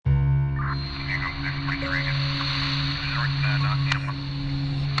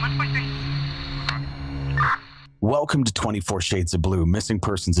Welcome to 24 Shades of Blue, Missing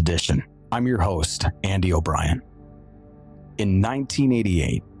Persons Edition. I'm your host, Andy O'Brien. In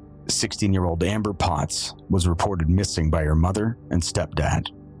 1988, 16-year-old Amber Potts was reported missing by her mother and stepdad.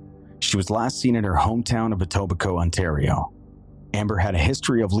 She was last seen in her hometown of Etobicoke, Ontario. Amber had a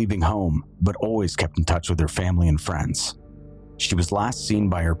history of leaving home, but always kept in touch with her family and friends. She was last seen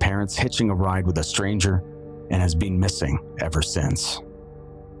by her parents hitching a ride with a stranger and has been missing ever since.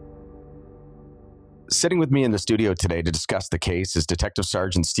 Sitting with me in the studio today to discuss the case is Detective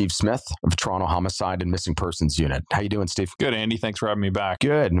Sergeant Steve Smith of Toronto Homicide and Missing Persons Unit. How you doing, Steve? Good, Andy. Thanks for having me back.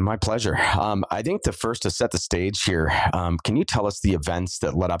 Good. My pleasure. I think the first to set the stage here, can you tell us the events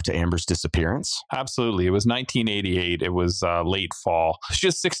that led up to Amber's disappearance? Absolutely. It was 1988. It was late fall. She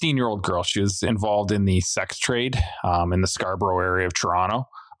was a 16-year-old girl. She was involved in the sex trade in the Scarborough area of Toronto.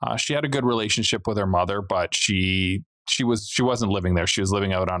 She had a good relationship with her mother, but she wasn't living there. She was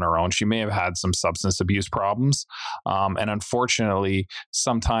living out on her own. She may have had some substance abuse problems. And unfortunately,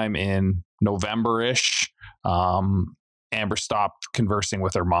 sometime in November-ish, Amber stopped conversing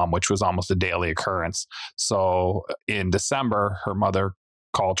with her mom, which was almost a daily occurrence. So in December, her mother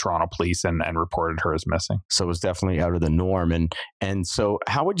called Toronto police and reported her as missing. So it was definitely out of the norm. And so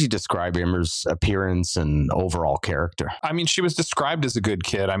how would you describe Amber's appearance and overall character? I mean, she was described as a good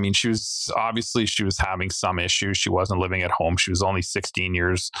kid. I mean, she was having some issues. She wasn't living at home. She was only 16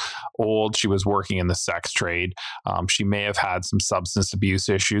 years old. She was working in the sex trade. She may have had some substance abuse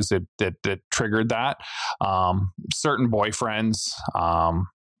issues that triggered that. Certain boyfriends,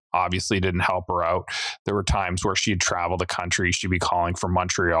 obviously didn't help her out. There were times where she'd travel the country. She'd be calling from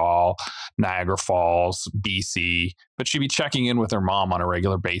Montreal, Niagara Falls, BC, but she'd be checking in with her mom on a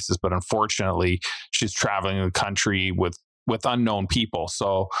regular basis. But unfortunately, she's traveling the country with unknown people.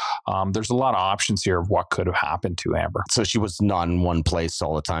 So there's a lot of options here of what could have happened to Amber. So she was not in one place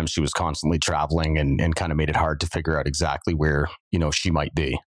all the time. She was constantly traveling and kind of made it hard to figure out exactly where, she might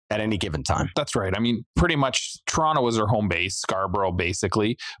be at any given time. That's right. I mean, pretty much Toronto was her home base, Scarborough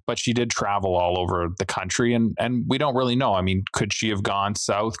basically, but she did travel all over the country and we don't really know. I mean, could she have gone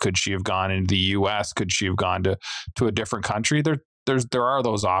south? Could she have gone into the US? Could she have gone to a different country? There are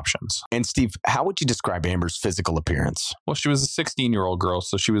those options. And Steve, how would you describe Amber's physical appearance? Well, she was a 16-year-old girl,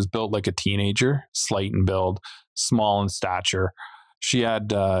 so she was built like a teenager, slight in build, small in stature. She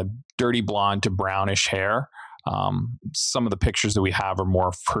had dirty blonde to brownish hair. Some of the pictures that we have are more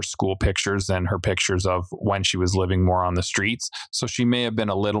of her school pictures than her pictures of when she was living more on the streets. So she may have been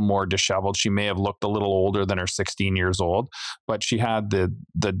a little more disheveled. She may have looked a little older than her 16 years old, but she had the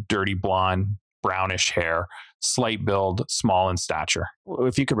dirty blonde, brownish hair, slight build, small in stature.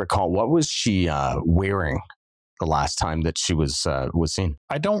 If you could recall, what was she wearing the last time that she was seen?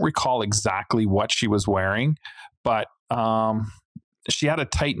 I don't recall exactly what she was wearing, but she had a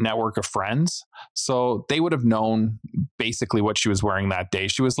tight network of friends, so they would have known basically what she was wearing that day.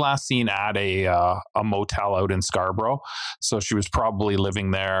 She was last seen at a motel out in Scarborough, so she was probably living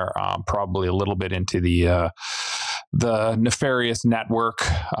there, probably a little bit into the nefarious network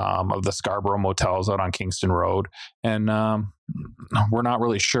of the Scarborough motels out on Kingston Road, and we're not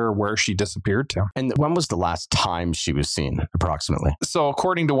really sure where she disappeared to. And when was the last time she was seen, approximately? So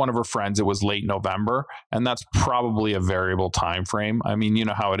according to one of her friends, it was late November, and that's probably a variable time frame. I mean, you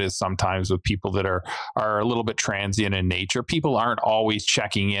know how it is sometimes with people that are a little bit transient in nature. People aren't always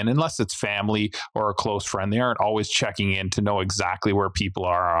checking in, unless it's family or a close friend. They aren't always checking in to know exactly where people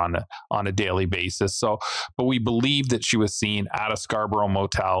are on a daily basis. So, but we believe that she was seen at a Scarborough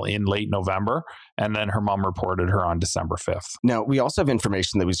motel in late November, and then her mom reported her on December 5th. Now, we also have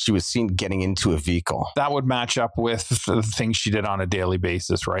information that she was seen getting into a vehicle. That would match up with the things she did on a daily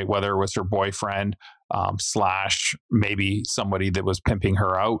basis, right? Whether it was her boyfriend / maybe somebody that was pimping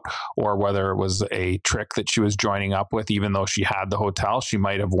her out, or whether it was a trick that she was joining up with. Even though she had the hotel, she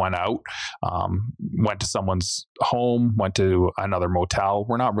might have went out, went to someone's home, went to another motel.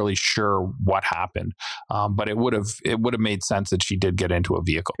 We're not really sure what happened, but it would have made sense that she did get into a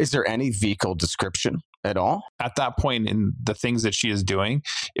vehicle. Is there any vehicle description at all? At that point in the things that she is doing,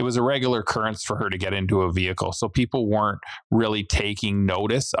 it was a regular occurrence for her to get into a vehicle. So people weren't really taking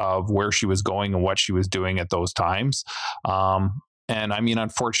notice of where she was going and what she was doing at those times. And I mean,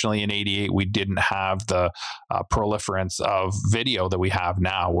 unfortunately, in 88, we didn't have the proliferance of video that we have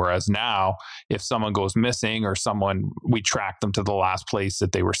now. Whereas now, if someone goes missing or we track them to the last place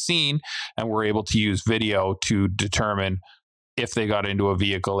that they were seen, and we're able to use video to determine if they got into a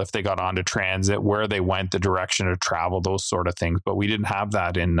vehicle, if they got onto transit, where they went, the direction of travel, those sort of things. But we didn't have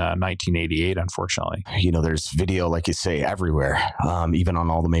that in 1988, unfortunately. There's video, like you say, everywhere, even on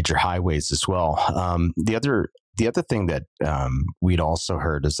all the major highways as well. The other thing that we'd also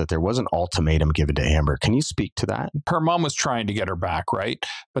heard is that there was an ultimatum given to Amber. Can you speak to that? Her mom was trying to get her back, right?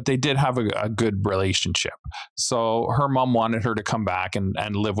 But they did have a good relationship. So her mom wanted her to come back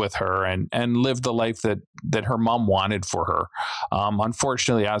and live with her and live the life that her mom wanted for her.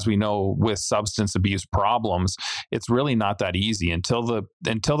 Unfortunately, as we know, with substance abuse problems, it's really not that easy until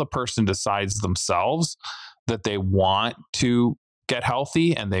the person decides themselves that they want to get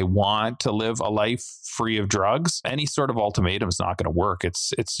healthy and they want to live a life free of drugs. Any sort of ultimatum is not going to work.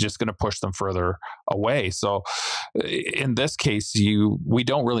 It's just going to push them further away. So in this case, we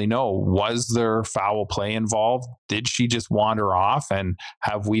don't really know. Was there foul play involved? Did she just wander off and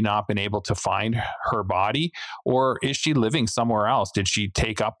have we not been able to find her body? Or is she living somewhere else? Did she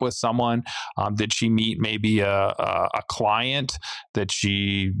take up with someone? Did she meet maybe a client that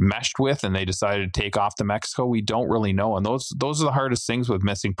she meshed with and they decided to take off to Mexico? We don't really know. And those are the hardest things with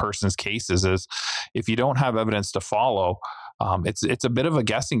missing persons cases is if you don't have evidence to follow, it's a bit of a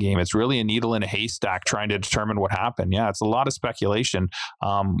guessing game. It's really a needle in a haystack trying to determine what happened. Yeah, it's a lot of speculation.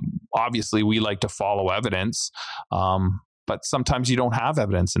 Obviously, we like to follow evidence, but sometimes you don't have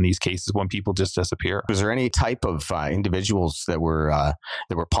evidence in these cases when people just disappear. Was there any type of individuals that were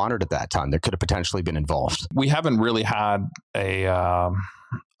pondered at that time that could have potentially been involved? We haven't really had a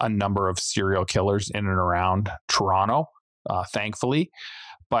number of serial killers in and around Toronto, thankfully.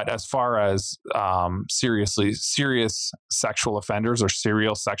 But as far as serious sexual offenders or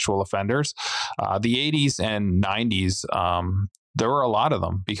serial sexual offenders, the 80s and 90s, there were a lot of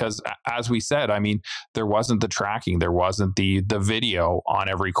them because, as we said, I mean, there wasn't the tracking, there wasn't the video on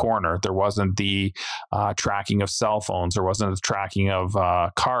every corner, there wasn't the tracking of cell phones, there wasn't the tracking of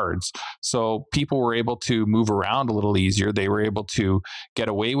cards. So people were able to move around a little easier. They were able to get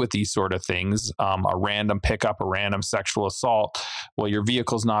away with these sort of things. A random pickup, a random sexual assault. Well, your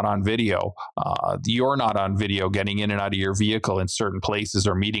vehicle's not on video. You're not on video getting in and out of your vehicle in certain places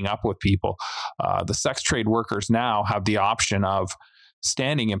or meeting up with people. The sex trade workers now have the option of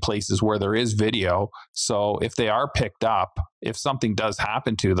standing in places where there is video. So if they are picked up, if something does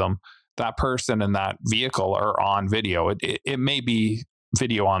happen to them, that person and that vehicle are on video. It may be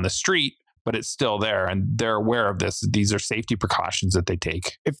video on the street, but it's still there and they're aware of this. These are safety precautions that they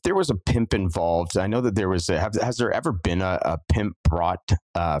take. If there was a pimp involved, I know that there was has there ever been a pimp brought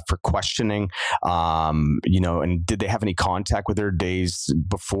for questioning, and did they have any contact with her days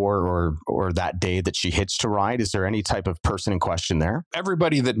before or that day that she hitched a ride? Is there any type of person in question there?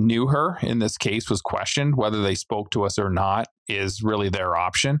 Everybody that knew her in this case was questioned. Whether they spoke to us or not is really their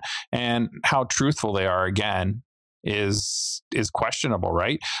option. And how truthful they are, again, is questionable,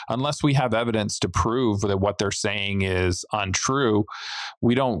 right? Unless we have evidence to prove that what they're saying is untrue,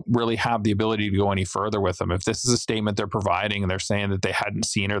 we don't really have the ability to go any further with them. If this is a statement they're providing and they're saying that they hadn't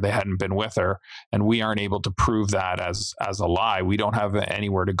seen her, they hadn't been with her, and we aren't able to prove that as a lie, we don't have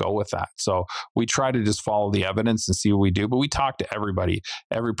anywhere to go with that. So we try to just follow the evidence and see what we do, but we talk to everybody,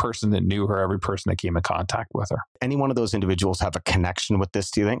 every person that knew her, every person that came in contact with her. Any one of those individuals have a connection with this,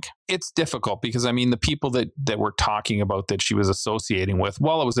 do you think? It's difficult because, I mean, the people that were talking about that she was associating with,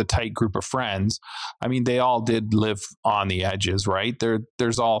 while it was a tight group of friends, I mean, they all did live on the edges, right?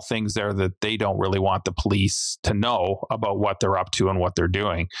 There's all things there that they don't really want the police to know about what they're up to and what they're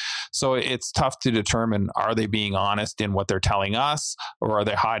doing. So it's tough to determine, are they being honest in what they're telling us, or are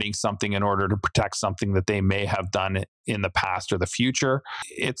they hiding something in order to protect something that they may have done in the past or the future?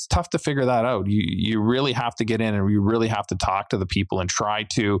 It's tough to figure that out. You really have to get in and you really have to talk to the people and try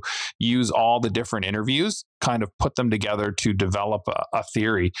to use all the different interviews, kind of put them together to develop a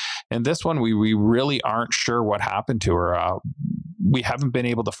theory. And this one, we really aren't sure what happened to her. We haven't been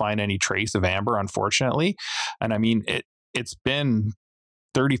able to find any trace of Amber, unfortunately. And I mean, it's been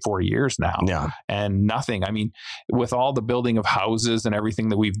 34 years now. Yeah. And nothing. I mean, with all the building of houses and everything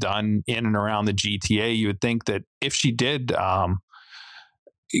that we've done in and around the GTA, you would think that if she did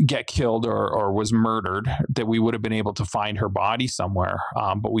get killed or was murdered, that we would have been able to find her body somewhere.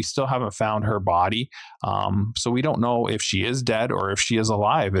 But we still haven't found her body. So we don't know if she is dead or if she is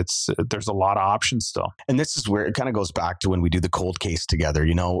alive. There's a lot of options still. And this is where it kind of goes back to when we do the cold case together.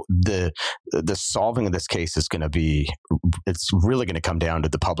 You know, the solving of this case is going to be, it's really going to come down to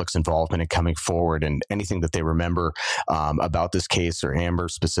the public's involvement in coming forward and anything that they remember about this case or Amber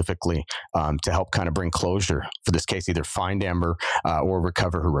specifically to help kind of bring closure for this case, either find Amber or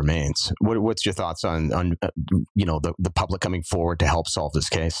recover recover her remains. What's your thoughts on the public coming forward to help solve this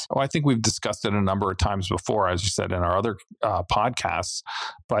case? Oh, I think we've discussed it a number of times before, as you said in our other podcasts,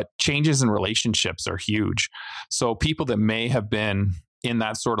 but changes in relationships are huge. So people that may have been in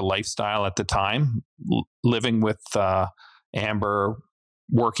that sort of lifestyle at the time, living with Amber,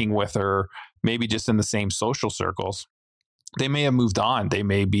 working with her, maybe just in the same social circles, they may have moved on. They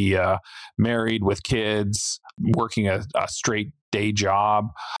may be married with kids, working a straight day job,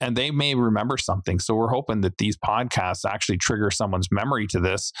 and they may remember something. So we're hoping that these podcasts actually trigger someone's memory to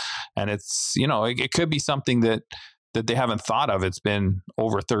this. And it's, it could be something that they haven't thought of. It's been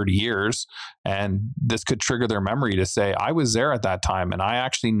over 30 years, and this could trigger their memory to say, I was there at that time, and I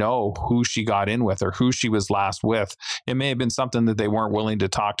actually know who she got in with or who she was last with. It may have been something that they weren't willing to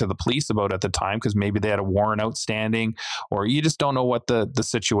talk to the police about at the time because maybe they had a warrant outstanding, or you just don't know what the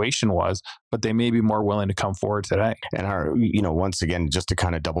situation was, but they may be more willing to come forward today. And once again, just to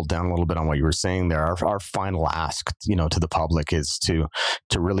kind of double down a little bit on what you were saying there, our final ask, to the public is to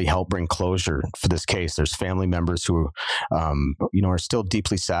really help bring closure for this case. There's family members who are still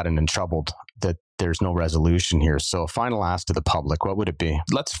deeply saddened and troubled that there's no resolution here. So a final ask to the public, what would it be?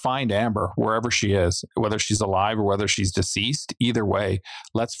 Let's find Amber wherever she is, whether she's alive or whether she's deceased. Either way,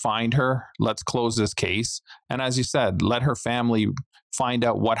 let's find her. Let's close this case. And as you said, let her family find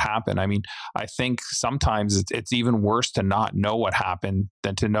out what happened. I mean, I think sometimes it's even worse to not know what happened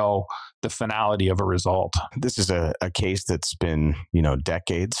than to know the finality of a result. This is a case that's been,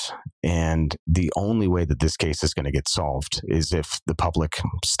 decades. And the only way that this case is going to get solved is if the public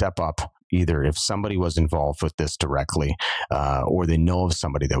step up, either if somebody was involved with this directly or they know of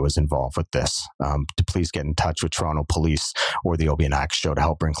somebody that was involved with this, to please get in touch with Toronto Police or the Obion Axe Show to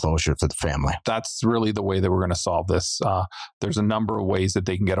help bring closure to the family. That's really the way that we're going to solve this. There's a number of ways that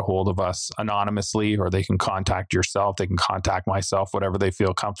they can get a hold of us anonymously, or they can contact yourself. They can contact myself, whatever they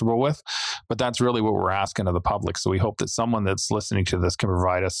feel comfortable with. But that's really what we're asking of the public. So we hope that someone that's listening to this can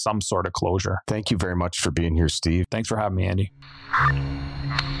provide us some sort of closure. Thank you very much for being here, Steve. Thanks for having me, Andy.